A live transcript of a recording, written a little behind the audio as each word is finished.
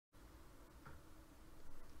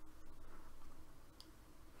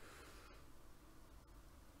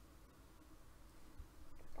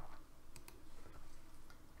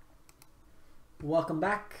Welcome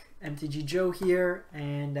back, MTG Joe here,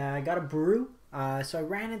 and I got a brew. So I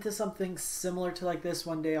ran into something similar to like this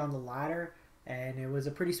one day on the ladder, and it was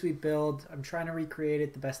a pretty sweet build. I'm trying to recreate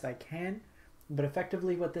it the best I can, but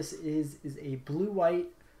effectively what this is a blue-white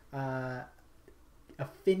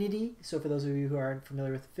Affinity. So for those of you who aren't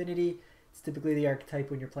familiar with Affinity, it's typically the archetype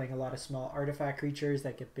when you're playing a lot of small artifact creatures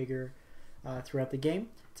that get bigger throughout the game.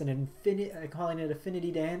 It's an infinity, I'm calling it Affinity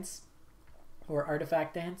Dance or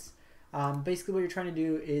Artifact Dance. Basically what you're trying to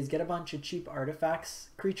do is get a bunch of cheap artifacts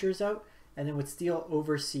creatures out, and then with Steel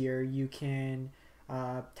Overseer you can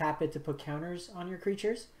tap it to put counters on your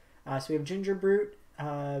creatures. So we have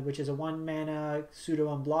Gingerbrute, which is a 1 mana pseudo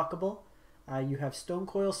unblockable. You have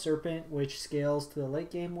Stonecoil Serpent, which scales to the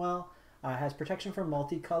late game well. Has protection from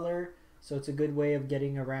multicolor, so it's a good way of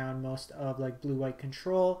getting around most of like blue-white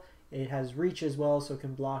control. It has reach as well, so it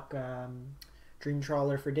can block Dream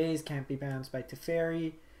Trawler for days, can't be bounced by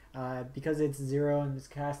Teferi. Because it's 0 in its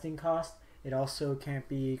casting cost, it also can't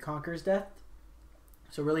be Conqueror's Death.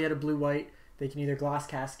 So really at a blue-white, they can either Glass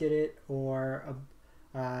Casket it or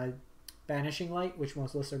a Banishing Light, which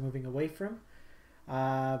most lists are moving away from.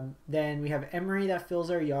 Then we have Emry that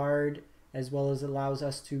fills our yard, as well as allows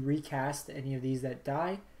us to recast any of these that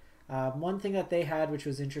die. One thing that they had, which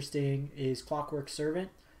was interesting, is Clockwork Servant.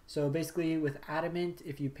 So basically with Adamant,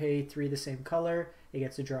 if you pay 3 the same color, it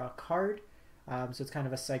gets to draw a card. So it's kind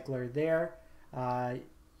of a cycler there.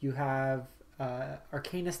 You have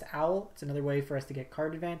Arcanist Owl. It's another way for us to get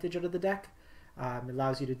card advantage out of the deck. It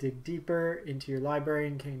allows you to dig deeper into your library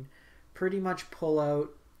and can pretty much pull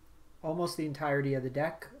out almost the entirety of the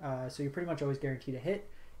deck. So you're pretty much always guaranteed a hit.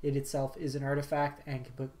 It itself is an artifact and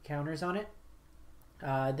can put counters on it.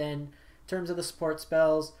 Then in terms of the support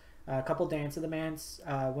spells, a couple Dance of the Manse.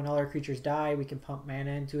 When all our creatures die, we can pump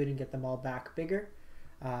mana into it and get them all back bigger.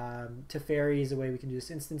 Teferi is a way we can do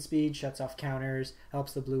this instant speed, shuts off counters,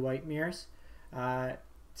 helps the blue-white mirrors.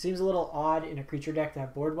 Seems a little odd in a creature deck to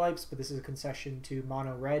have board wipes, but this is a concession to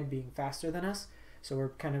mono-red being faster than us, so we're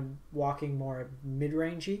kind of walking more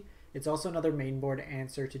mid-rangey. It's also another main board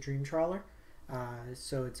answer to Dream Trawler,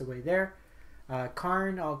 so it's a way there.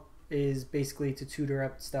 Karn is basically to tutor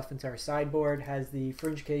up stuff into our sideboard, has the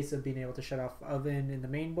fringe case of being able to shut off Oven in the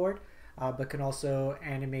main board, but can also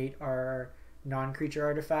animate our non-creature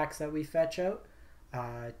artifacts that we fetch out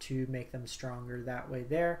to make them stronger that way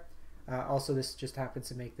there. Also this just happens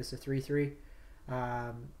to make this a 3/3.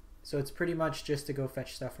 So it's pretty much just to go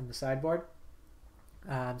fetch stuff from the sideboard.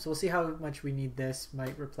 So we'll see how much we need this.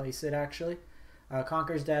 Might replace it actually.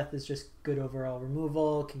 Conqueror's Death is just good overall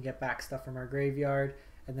removal, can get back stuff from our graveyard,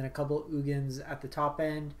 and then a couple Ugins at the top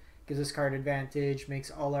end gives us card advantage,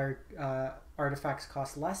 makes all our artifacts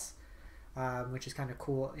cost less. Which is kind of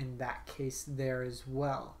cool in that case there as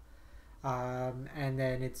well. And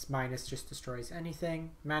then its minus just destroys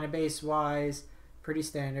anything. Mana base wise, pretty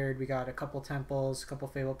standard. We got a couple temples, a couple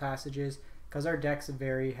Fabled Passages. Because our deck's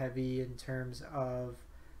very heavy in terms of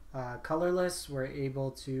colorless, we're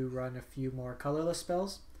able to run a few more colorless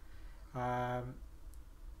spells. I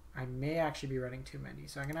may actually be running too many,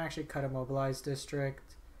 so I'm going to actually cut a Mobilized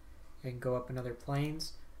District and go up another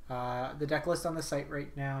Plains. The deck list on the site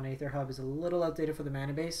right now in Aether Hub is a little outdated for the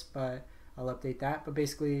mana base, but I'll update that. But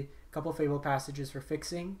basically, a couple Fabled Passages for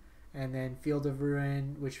fixing, and then Field of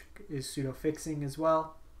Ruin, which is pseudo-fixing as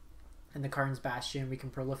well. And the Karn's Bastion, we can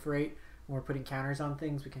proliferate. When we're putting counters on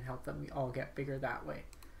things, we can help them all get bigger that way.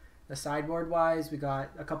 The sideboard-wise, we got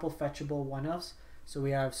a couple fetchable one-ofs. So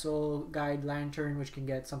we have Soul Guide Lantern, which can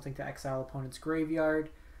get something to exile opponent's graveyard.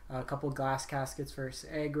 A couple Glass Caskets for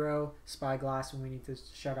aggro, Spyglass when we need to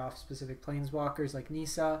shut off specific planeswalkers like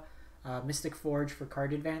Nissa, Mystic Forge for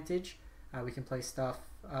card advantage. We can play stuff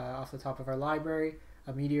off the top of our library,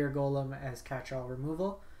 a Meteor Golem as catch-all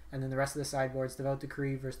removal, and then the rest of the sideboards, Devout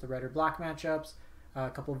Decree versus the red or black matchups, a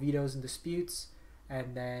couple Vetoes and Disputes,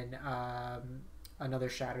 and then another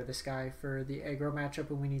Shatter the Sky for the aggro matchup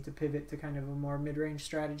when we need to pivot to kind of a more mid-range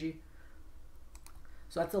strategy.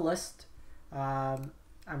 So that's a list.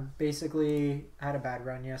 I basically had a bad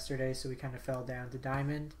run yesterday, so we kind of fell down to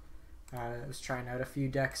Diamond. I was trying out a few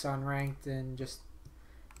decks on Ranked and just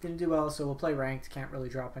didn't do well, so we'll play Ranked, can't really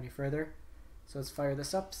drop any further. So let's fire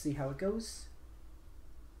this up, see how it goes.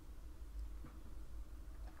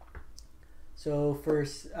 So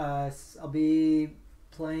first, I'll be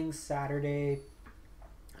playing Saturday.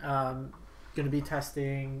 Going to be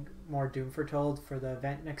testing more Doom Foretold for the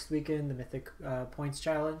event next weekend, the Mythic Points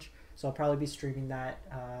Challenge. So I'll probably be streaming that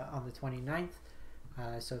on the 29th.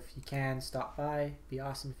 So if you can, stop by. Be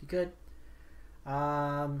awesome if you could.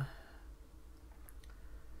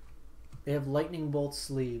 They have Lightning Bolt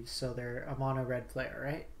sleeves, so they're a mono red player,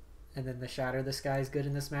 right? And then the Shatter the Sky is good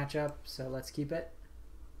in this matchup, so let's keep it.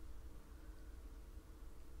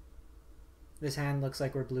 This hand looks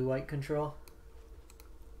like we're blue-white control.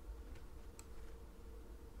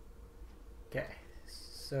 Okay,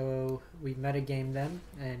 so we metagame them,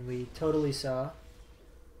 and we totally saw.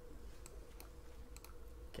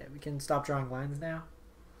 Okay, we can stop drawing lines now.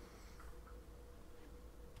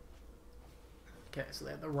 Okay, so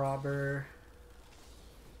they have the Robber.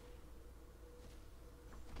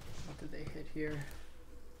 What did they hit here?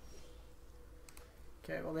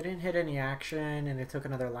 Okay, well they didn't hit any action, and they took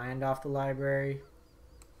another land off the library.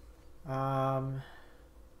 I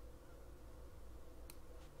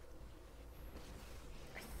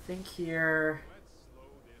think here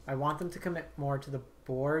I want them to commit more to the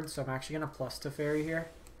board, so I'm actually going to plus Teferi here.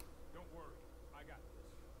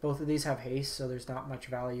 Both of these have haste, so there's not much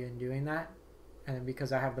value in doing that. And then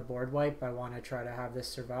because I have the board wipe, I want to try to have this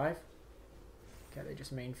survive. Okay, they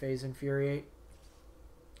just main phase Infuriate.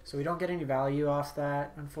 So we don't get any value off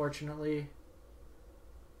that, unfortunately.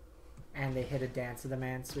 And they hit a Dance of the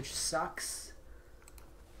Manse, which sucks.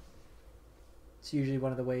 It's usually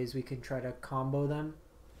one of the ways we can try to combo them.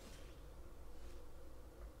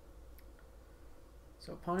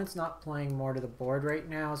 So opponent's not playing more to the board right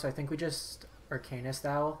now, so I think we just Arcanist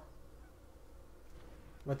Owl.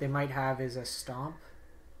 What they might have is a Stomp.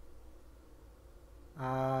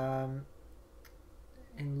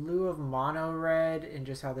 In lieu of mono red and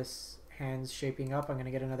just how this hand's shaping up, I'm going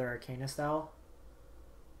to get another Arcanist Owl.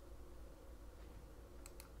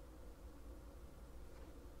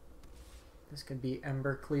 This could be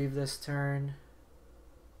Embercleave this turn.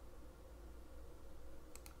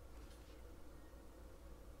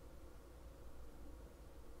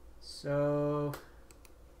 So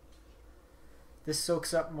this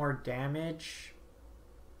soaks up more damage.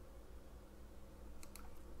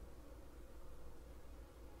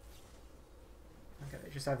 Okay, they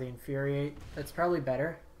just have the Infuriate. That's probably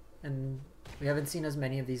better. And we haven't seen as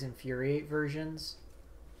many of these Infuriate versions.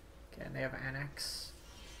 Okay, and they have Annex.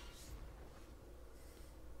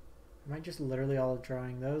 Am I just literally all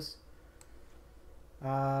drawing those?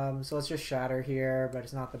 So let's just Shatter here, but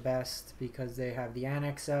it's not the best because they have the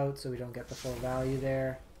Annex out, so we don't get the full value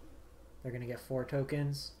there. They're going to get 4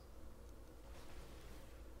 tokens.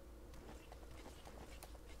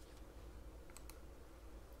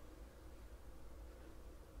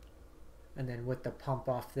 And then with the pump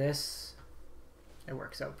off this, it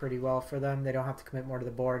works out pretty well for them. They don't have to commit more to the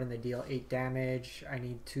board, and they deal 8 damage. I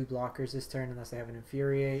need 2 blockers this turn unless they have an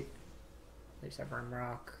Infuriate. They just have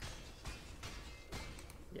Rimrock.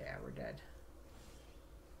 Yeah, we're dead.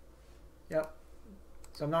 Yep.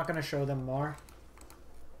 So I'm not going to show them more.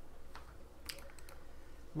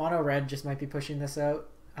 Mono red just might be pushing this out.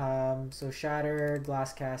 So Shatter,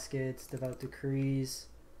 Glass Caskets, Devout Decrees.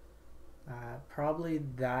 Probably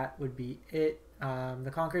that would be it.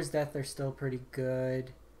 The Conqueror's Death are still pretty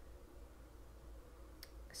good.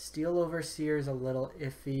 Steel Overseer is a little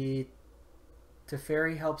iffy.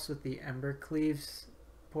 Teferi helps with the Embercleaves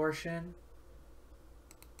portion.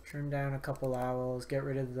 Trim down a couple owls, get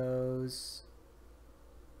rid of those.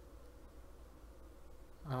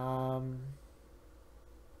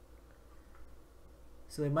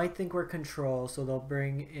 So they might think we're control, so they'll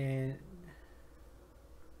bring in...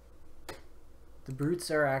 The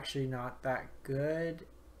brutes are actually not that good.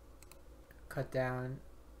 Cut down.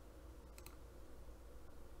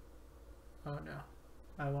 Oh no.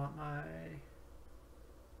 I want my...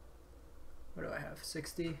 What do I have?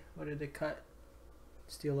 60? What did it cut?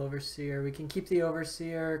 Steel Overseer. We can keep the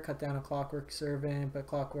Overseer, cut down a Clockwork Servant, but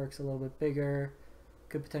Clockwork's a little bit bigger.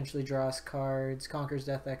 Could potentially draw us cards. Conqueror's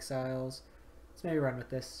Death, Exiles. Let's maybe run with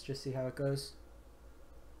this, just see how it goes.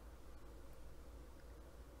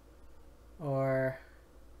 Or...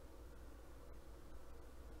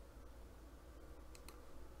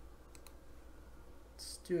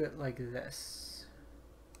 let's do it like this.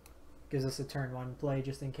 Gives us a turn 1 play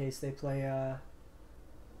just in case they play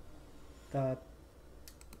the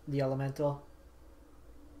Elemental.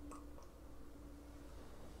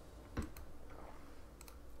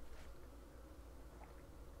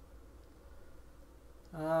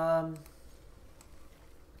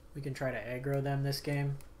 We can try to aggro them this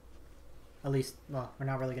game. At least, well, we're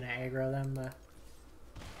not really going to aggro them, but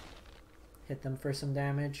hit them for some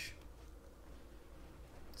damage.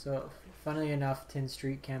 So, funnily enough, Tin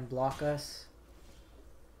Street can block us.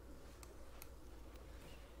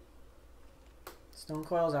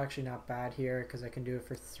 Stonecoil is actually not bad here because I can do it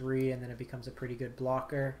for 3 and then it becomes a pretty good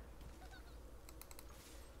blocker.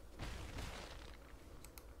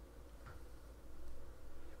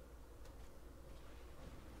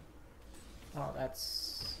 Oh,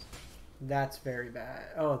 that's That's very bad.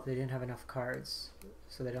 Oh, they didn't have enough cards,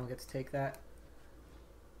 so they don't get to take that.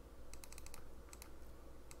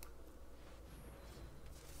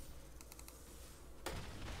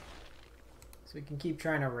 So we can keep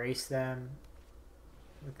trying to race them.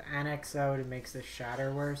 With the Annex out, it makes the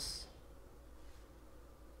Shatter worse.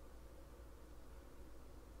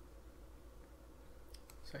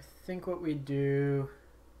 So I think what we do...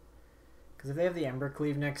 Because if they have the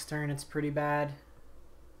Embercleave next turn, it's pretty bad.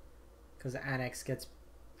 Because the Annex gets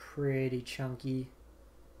pretty chunky.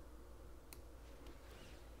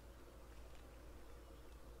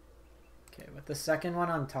 Okay, with the second one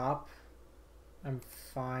on top, I'm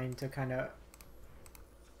fine to kind of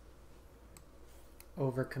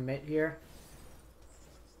overcommit here.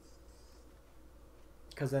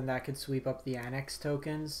 Because then that could sweep up the Annex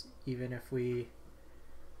tokens, even if we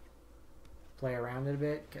play around it a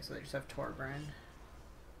bit. Okay, so they just have Torbrand.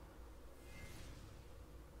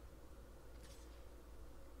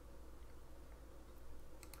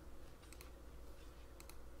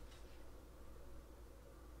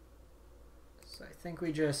 So I think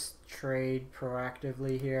we just trade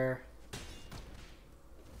proactively here.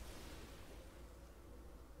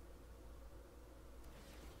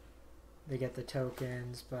 They get the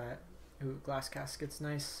tokens, but ooh, Glass Casket's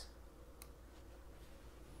nice.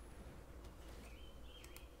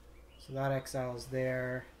 So that exiles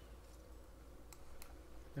there.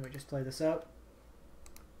 Then we just play this out.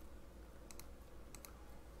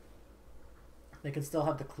 They can still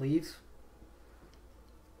have the cleave.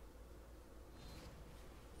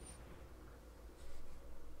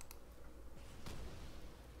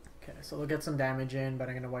 Okay, so they'll get some damage in, but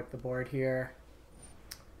I'm going to wipe the board here.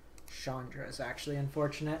 Chandra is actually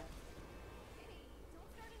unfortunate.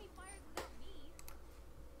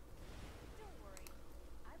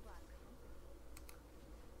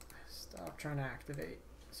 Stop trying to activate.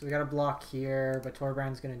 So we got a block here, but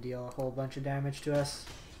Torbrand's going to deal a whole bunch of damage to us.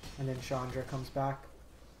 And then Chandra comes back.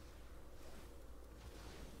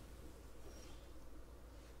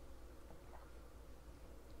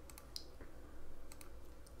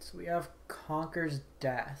 So we have Conquer's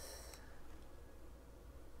Death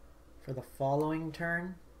for the following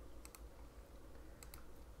turn.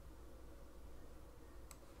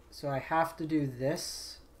 So I have to do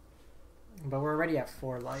this, but we're already at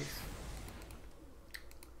 4 life.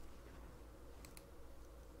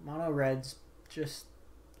 Mono red's just,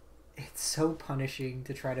 it's so punishing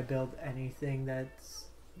to try to build anything that's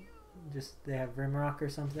just, they have Rimrock or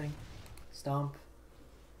something. Stomp.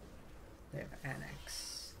 They have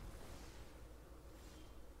Annex.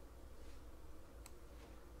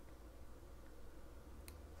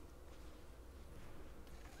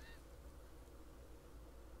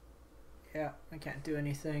 Yeah, I can't do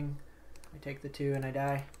anything. I take the 2 and I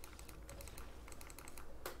die.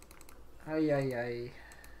 Ay ay ay.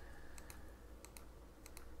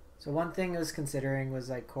 So one thing I was considering was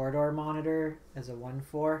like Corridor Monitor as a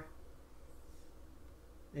 1/4.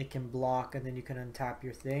 It can block and then you can untap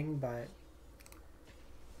your thing, but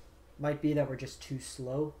might be that we're just too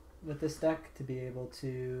slow with this deck to be able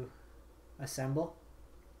to assemble.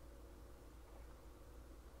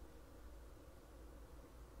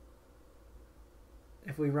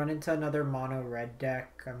 If we run into another mono red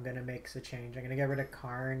deck, I'm going to make a change. I'm going to get rid of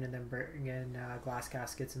Karn and then bring in Glass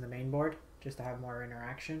Caskets in the main board just to have more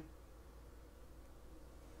interaction.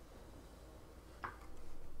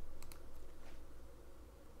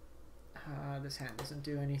 This hand doesn't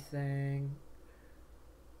do anything.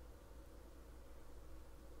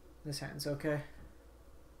 This hand's okay.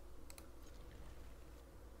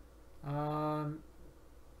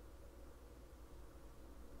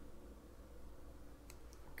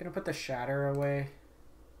 Gonna put the Shatter away.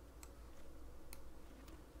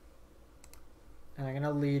 And I'm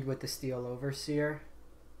gonna lead with the Steel Overseer.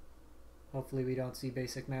 Hopefully we don't see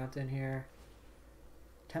Basic Mountain here.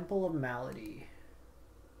 Temple of Malady.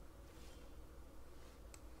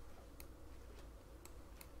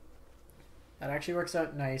 That actually works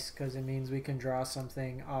out nice because it means we can draw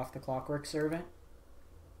something off the Clockwork Servant.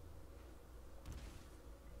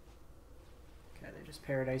 Okay, they just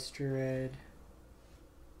Paradise Druid.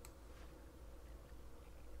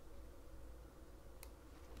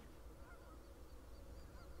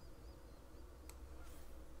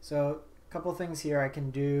 So a couple things here I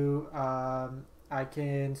can do. I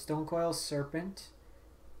can Stonecoil Serpent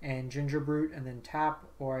and Gingerbrute and then tap,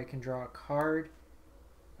 or I can draw a card.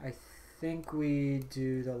 I think we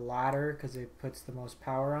do the latter because it puts the most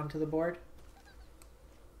power onto the board.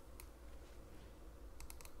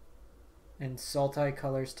 And Sultai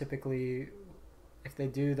colors typically, if they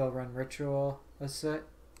do, they'll run Ritual. Let's set.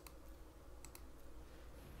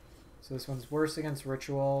 So So this one's worse against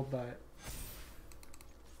Ritual, but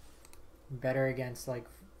better against like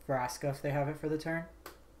Vraska if they have it for the turn.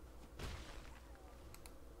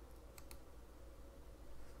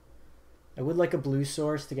 I would like a blue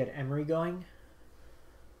source to get Emry going.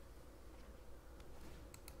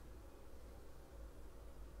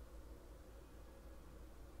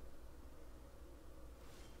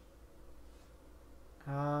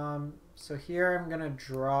 So here I'm gonna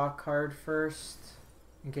draw a card first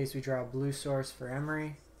in case we draw a blue source for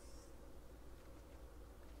Emry.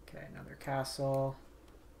 Okay, another castle.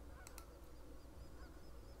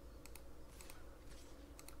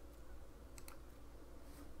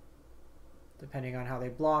 Depending on how they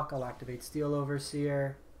block, I'll activate Steel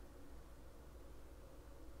Overseer.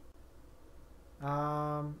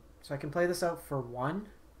 So I can play this out for 1.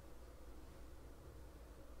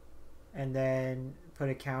 And then put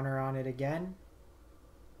a counter on it again.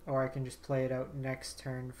 Or I can just play it out next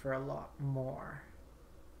turn for a lot more.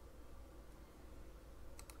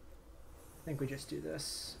 I think we just do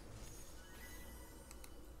this.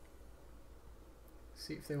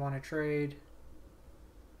 See if they want to trade.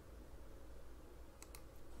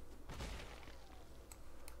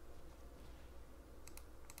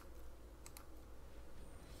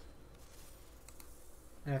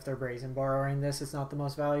 And if they're Brazen Borrowing this, it's not the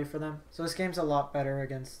most value for them. So this game's a lot better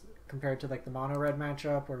against compared to like the mono red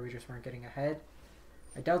matchup where we just weren't getting ahead.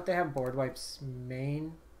 I doubt they have board wipes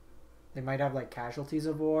main. They might have like Casualties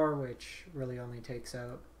of War, which really only takes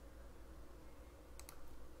out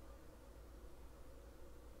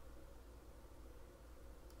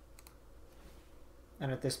and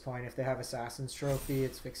at this point if they have Assassin's Trophy,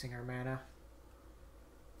 it's fixing our mana.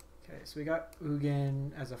 Okay, so we got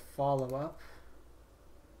Ugin as a follow-up.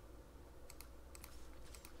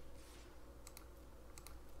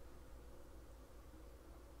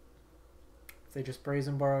 If they just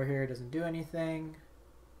Brazen Borrow here, it doesn't do anything.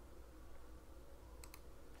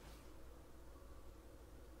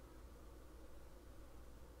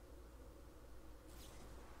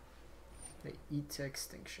 They eat to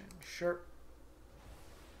extinction. Sure.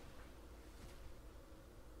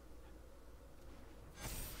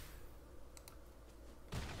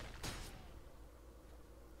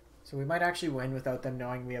 So we might actually win without them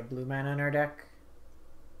knowing we have blue mana in our deck.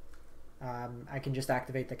 I can just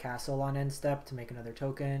activate the castle on end step to make another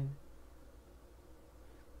token.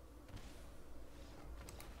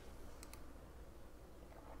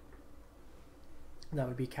 That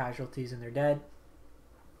would be Casualties and they're dead.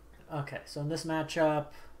 Okay, so in this matchup,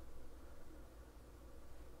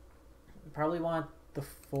 we probably want the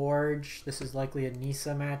Forge. This is likely a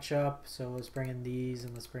Nissa matchup, so let's bring in these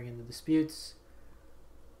and let's bring in the Disputes.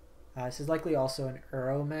 This is likely also an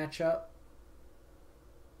Uro matchup.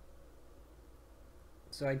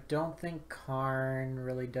 So I don't think Karn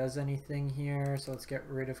really does anything here, so let's get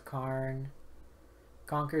rid of Karn.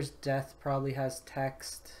 Conquer's Death probably has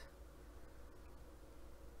text.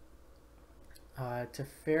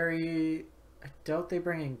 Teferi, I doubt they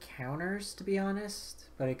bring in counters to be honest,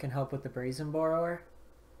 but it can help with the Brazen Borrower.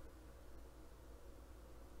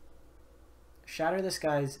 Shatter the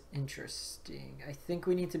Sky is interesting. I think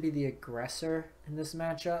we need to be the aggressor in this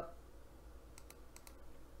matchup.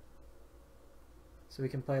 So we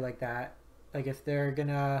can play like that. Like if they're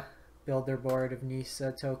gonna build their board of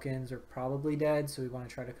Nissa tokens, we're probably dead, so we want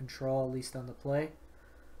to try to control at least on the play.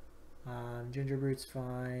 Gingerbrute's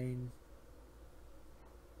fine.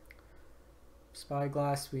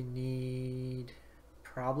 Spyglass we need.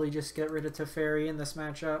 Probably just get rid of Teferi in this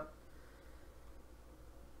matchup.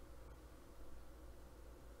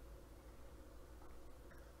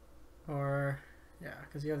 Or, yeah,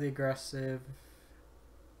 because you have the aggressive.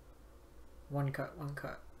 One cut.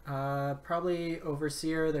 Probably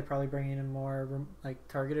Overseer. They're probably bringing in more like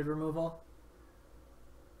targeted removal.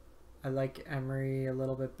 I like Emry a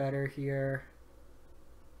little bit better here.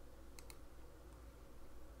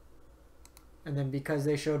 And then because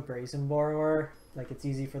they showed Brazen Borrower, like it's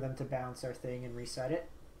easy for them to bounce our thing and reset it.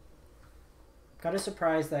 Got a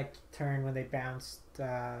surprise that turn when they bounced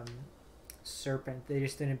Serpent. They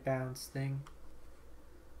just didn't bounce thing.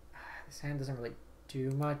 This hand doesn't really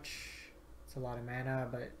do much. It's a lot of mana,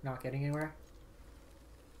 but not getting anywhere.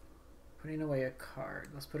 Putting away a card.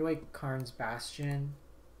 Let's put away Karn's Bastion.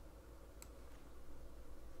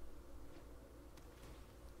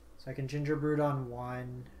 So I can Gingerbrute on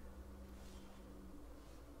 1.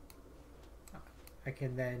 I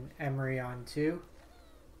can then Emry on 2.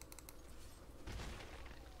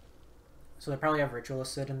 So they probably have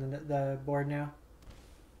Ritualist sit in the board now.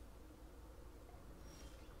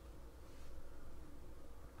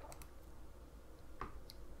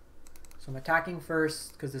 So I'm attacking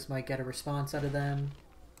first because this might get a response out of them.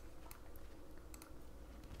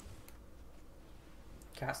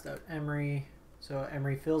 Cast out Emry. So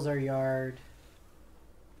Emry fills our yard.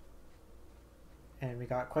 And we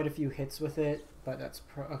got quite a few hits with it, but that's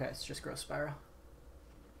okay, it's just Growth Spiral.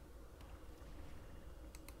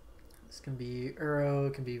 This can be Uro,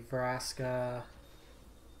 it can be Vraska.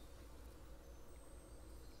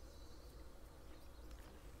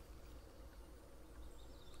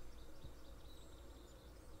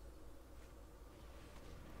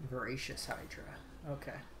 Voracious Hydra.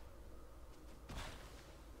 Okay.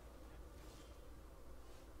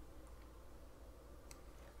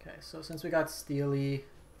 Okay, so since we got Steely,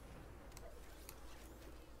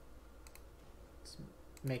 let's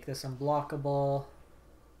make this unblockable.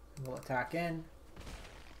 We'll attack in.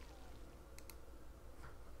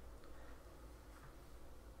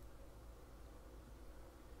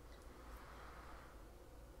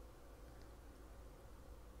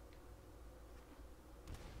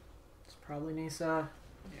 It's probably Nisa.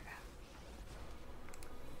 Yeah.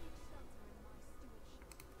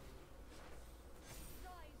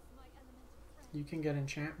 You can get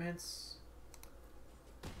enchantments.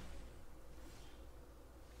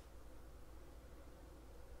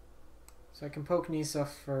 So I can poke Nisa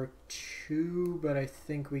for 2, but I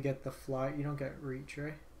think we get the fly. You don't get reach,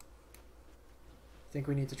 right? I think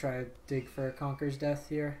we need to try to dig for a Conqueror's Death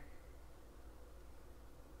here.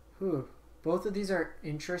 Whew. Both of these are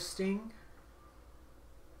interesting.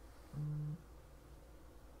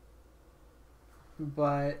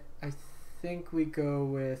 But I think we go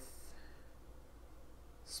with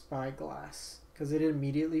Spyglass, because it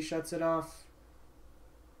immediately shuts it off.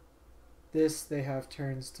 This, they have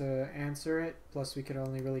turns to answer it, plus we could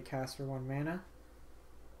only really cast for 1 mana.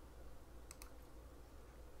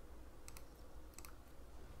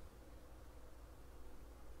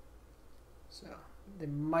 So, they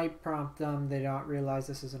might prompt them, they don't realize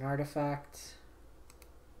this is an artifact.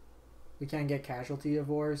 We can get Casualty of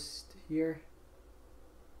Wars here.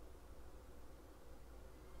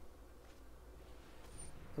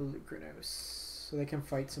 Lucranos. So they can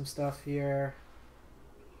fight some stuff here.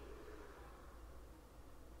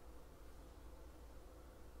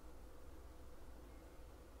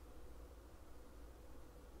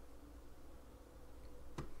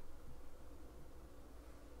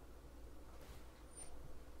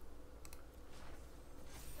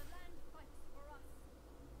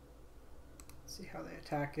 Let's see how they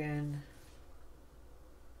attack in.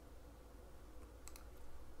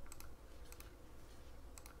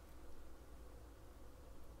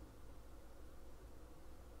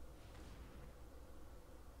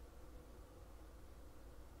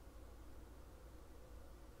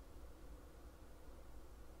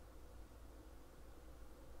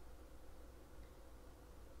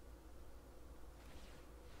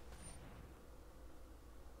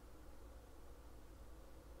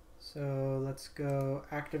 So let's go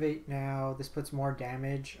activate now. This puts more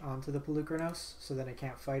damage onto the Pelucranos, so then it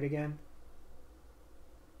can't fight again.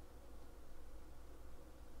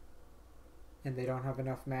 And they don't have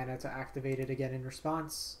enough mana to activate it again in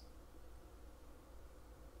response.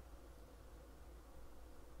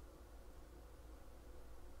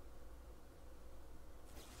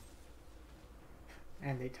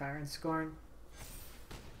 And they Tyrant Scorn.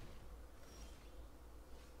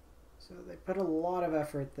 So they put a lot of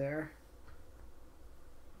effort there.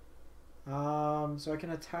 So I can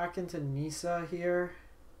attack into Nisa here.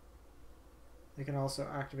 They can also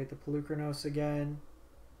activate the Pelucranos again.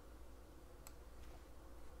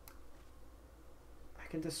 I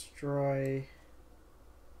can destroy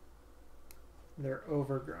their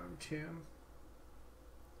Overgrown Tomb.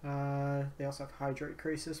 They also have Hydrate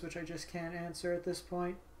Crisis, which I just can't answer at this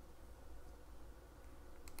point.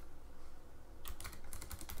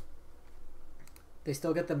 They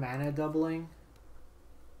still get the mana doubling.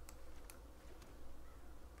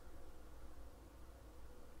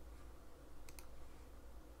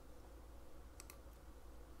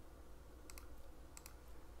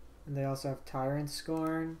 And they also have Tyrant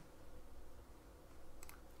Scorn.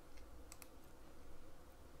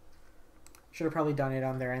 Should have probably done it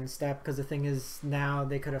on their end step, because the thing is now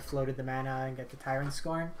they could have floated the mana and get the Tyrant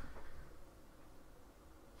Scorn.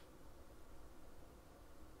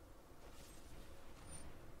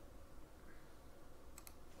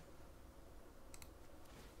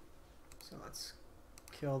 So let's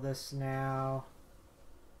kill this now.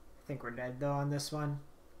 I think we're dead though on this one.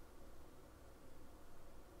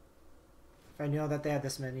 If I know that they had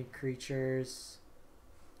this many creatures,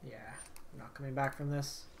 yeah, I'm not coming back from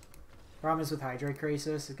this. Problem is with Hydrate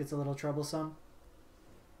Crisis, it gets a little troublesome.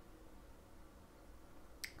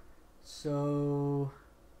 So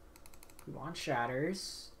we want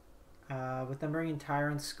Shatters. With them bringing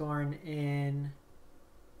Tyrant Scorn in,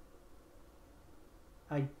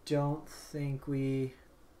 I don't think we...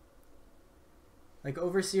 Like,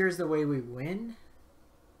 Overseer is the way we win.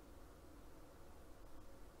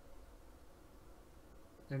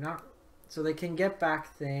 They're not... So they can get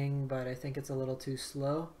back thing, but I think it's a little too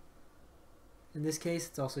slow. In this case,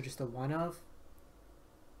 it's also just a one of.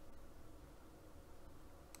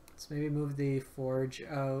 Let's maybe move the Forge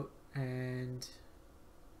out, and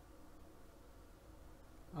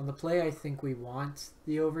on the play I think we want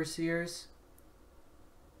the Overseers.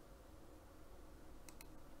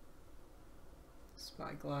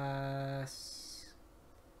 Spyglass.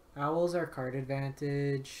 Owls are card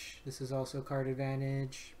advantage. This is also card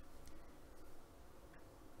advantage.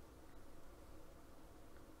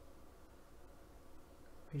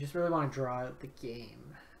 We just really want to draw out the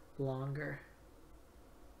game longer.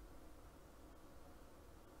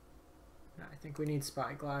 I think we need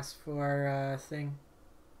Spyglass for thing.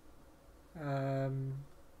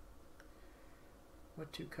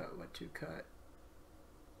 What to cut? What to cut?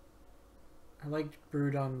 I like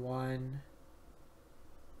Brood on one.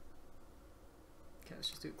 Okay, let's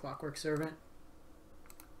just do Clockwork Servant.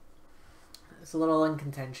 It's a little in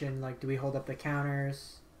contention. Like, do we hold up the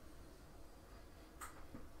counters?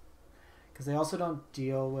 Because they also don't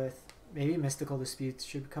deal with... Maybe Mystical Disputes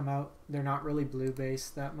should come out. They're not really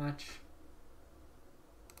blue-based that much.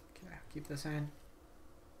 Okay, keep this hand.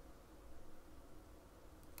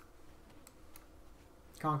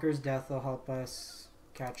 Conquer's Death will help us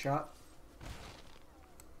catch up.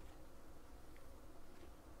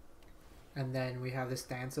 And then we have this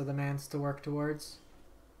Dance of the Manse to work towards.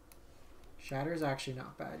 Shatter's actually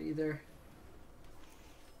not bad either.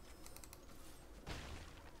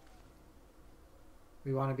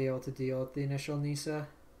 We want to be able to deal with the initial Nisa.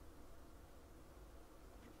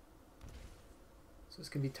 So this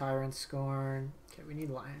can be Tyrant Scorn. Okay, we need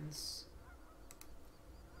lands.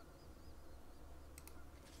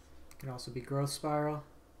 It can also be Growth Spiral.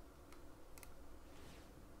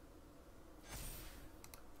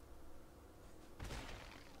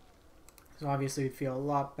 So obviously we'd feel a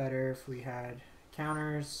lot better if we had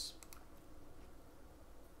counters.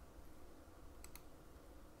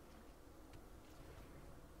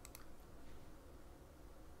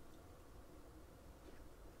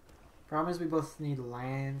 Problem is we both need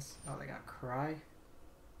lands. Oh, they got Cry.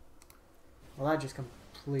 Well, that just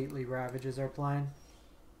completely ravages our plan.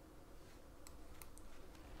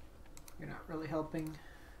 You're not really helping.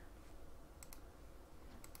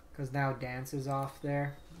 Because now Dance is off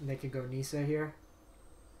there. They could go Nisa here.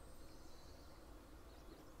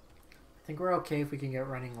 I think we're okay if we can get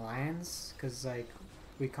running lands. Because, like,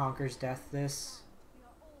 we Conquer's Death this.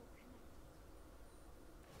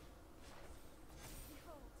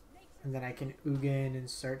 And then I can Ugin and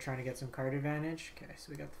start trying to get some card advantage. Okay, so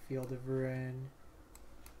we got the Field of Ruin.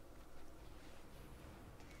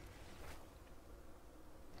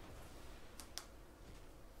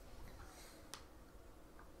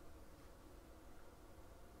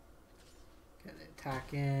 Okay, they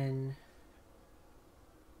attack in.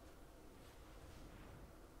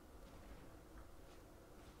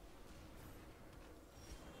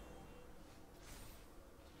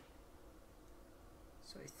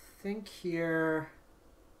 So I think here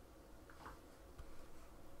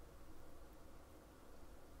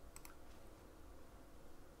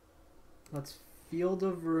let's Field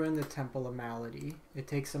of Ruin the Temple of Malady. It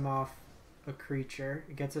takes them off a creature.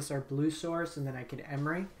 It gets us our blue source, and then I can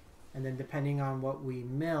Emry. And then depending on what we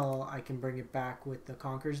mill, I can bring it back with the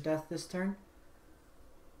Conquer's Death this turn.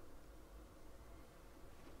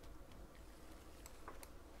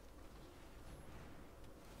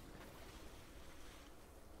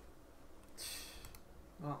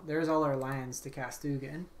 Well, there's all our lands to cast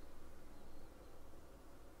Ugin.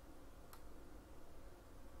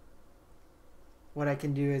 What I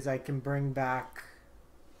can do is I can bring back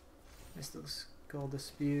Mystical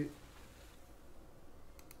Dispute.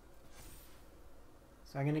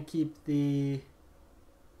 So I'm going to keep this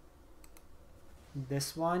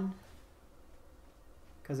one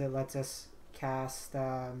because it lets us cast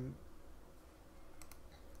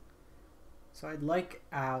so I'd like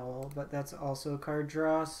Owl, but that's also a card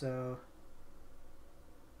draw, so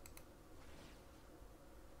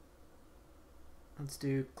let's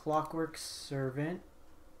do Clockwork Servant.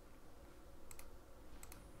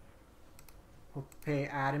 We'll pay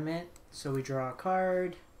Adamant, so we draw a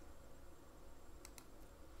card.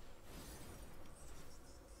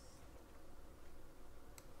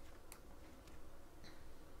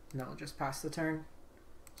 No, we'll just pass the turn.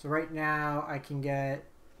 So right now I can get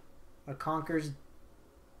a Conquer's...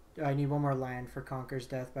 I need one more land for Conquer's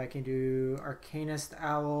Death, but I can do Arcanist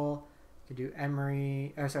Owl. I can do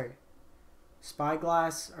Emry... Oh, sorry.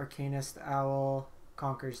 Spyglass, Arcanist Owl,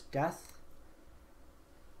 Conquer's Death.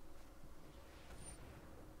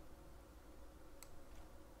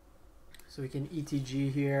 So we can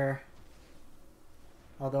ETG here.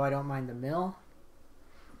 Although I don't mind the mill.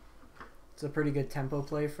 It's a pretty good tempo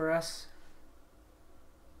play for us.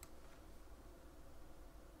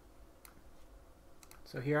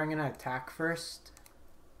 So here I'm going to attack first.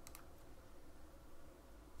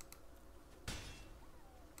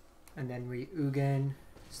 And then we Ugin,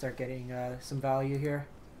 start getting some value here.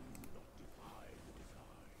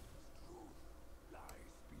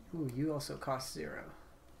 Ooh, you also cost 0.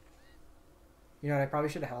 You know what, I probably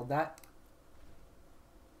should have held that.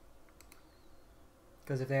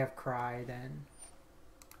 Because if they have Cry, then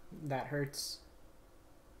that hurts.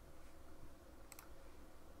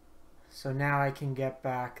 So now I can get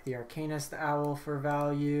back the Arcanist Owl for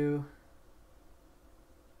value.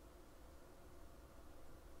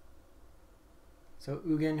 So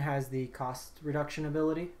Ugin has the cost reduction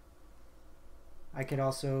ability. I could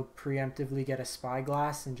also preemptively get a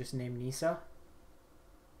Spyglass and just name Nissa.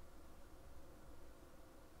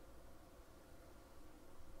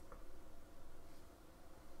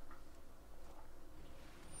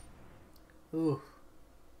 Ooh.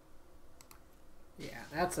 Yeah,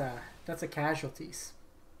 that's a casualties.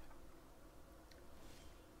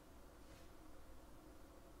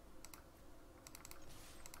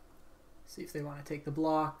 See if they want to take the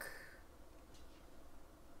block.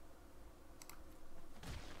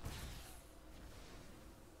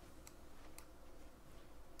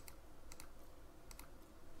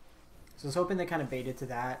 So I was hoping they kind of baited to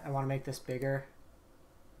that. I want to make this bigger.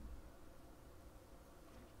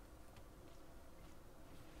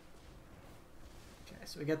 Okay,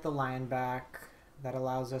 so we get the land back. That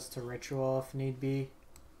allows us to ritual if need be.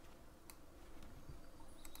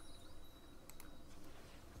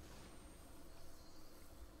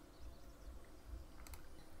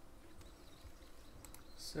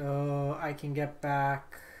 So I can get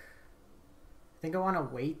back, I think I want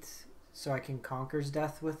to wait so I can Conquer's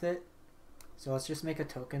Death with it. So let's just make a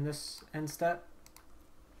token this end step.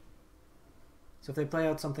 So if they play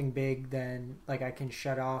out something big, then like I can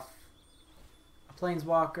shut off a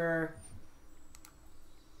Planeswalker,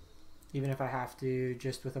 even if I have to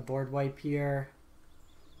just with a board wipe here.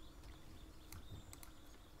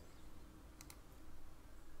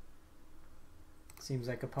 Seems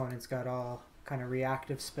like opponents got all kind of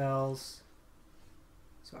reactive spells.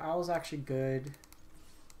 So Owl's actually good.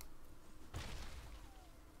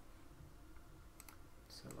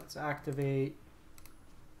 So let's activate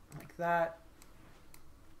like that.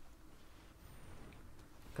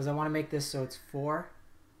 Because I want to make this so it's 4.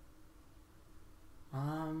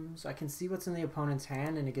 So I can see what's in the opponent's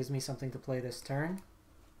hand and it gives me something to play this turn.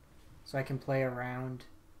 So I can play around.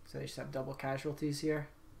 So they just have double casualties here.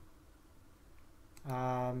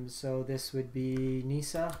 So this would be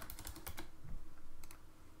Nissa.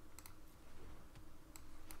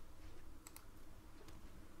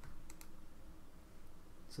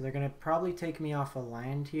 So they're going to probably take me off a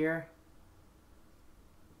land here.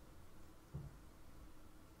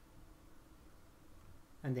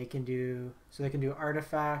 And they can do, so they can do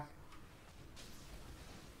artifact.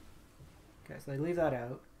 Okay, so they leave that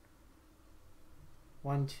out.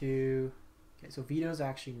 1, 2. Okay, so Veto's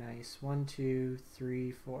actually nice. 1, 2,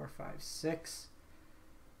 3, 4, 5, 6.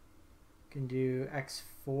 Can do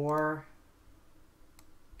X4.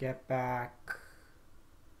 Get back.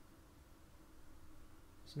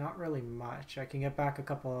 It's not really much. I can get back a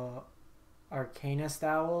couple Arcanist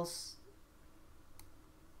Owls.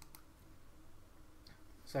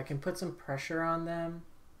 So I can put some pressure on them.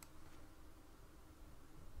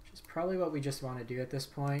 Which is probably what we just want to do at this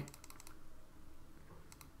point.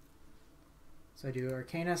 So I do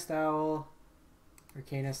Arcanist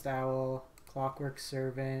Owl, Clockwork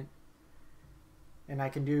Servant, and I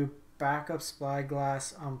can do backup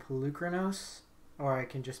Spyglass on Pelucranos, or I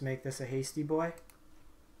can just make this a Hasty Boy.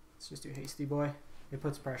 Let's just do Hasty Boy. It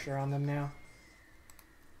puts pressure on them now.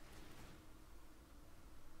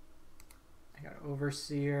 I got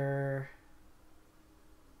Overseer,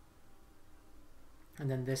 and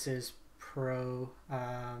then this is pro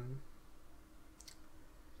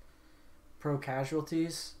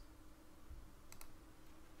casualties.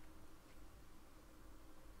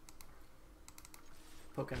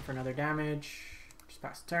 Poke in for another damage. Just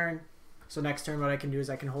pass the turn. So next turn what I can do is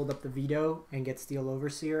I can hold up the Veto and get Steel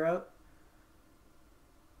Overseer out.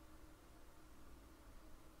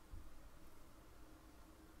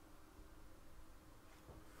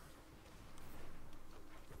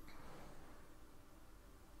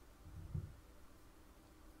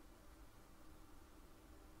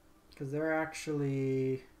 because they're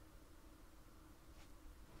actually...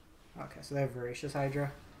 Okay, so they have Voracious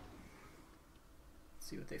Hydra. Let's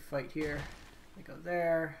see what they fight here. They go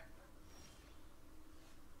there.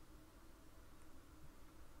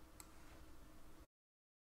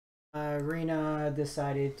 Arena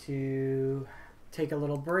decided to take a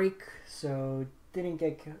little break, so didn't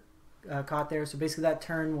get caught there. So basically that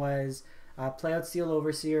turn was play out Steel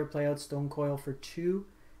Overseer, play out Stonecoil for 2,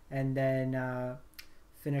 and then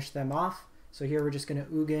finish them off. So here we're just going to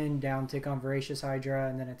Ugin, down tick on Voracious Hydra,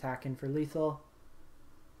 and then attack in for lethal.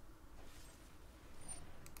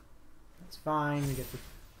 That's fine. We get to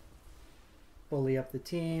bully up the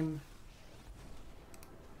team.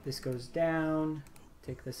 This goes down.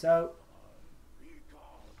 Take this out.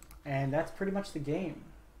 And that's pretty much the game.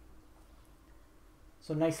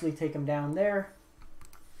 So nicely take him down there.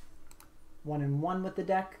 1-1 with the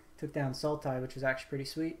deck. Took down Sultai, which was actually pretty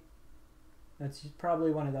sweet. That's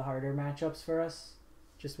probably one of the harder matchups for us,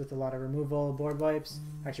 just with a lot of removal, board wipes.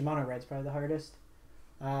 Actually, mono red's probably the hardest.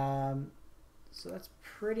 So that's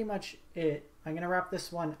pretty much it. I'm going to wrap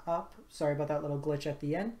this one up. Sorry about that little glitch at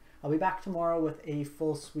the end. I'll be back tomorrow with a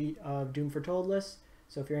full suite of Doom Foretold lists.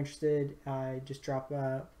 So if you're interested, just drop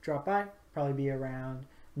by. Probably be around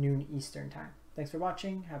noon Eastern time. Thanks for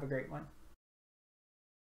watching. Have a great one.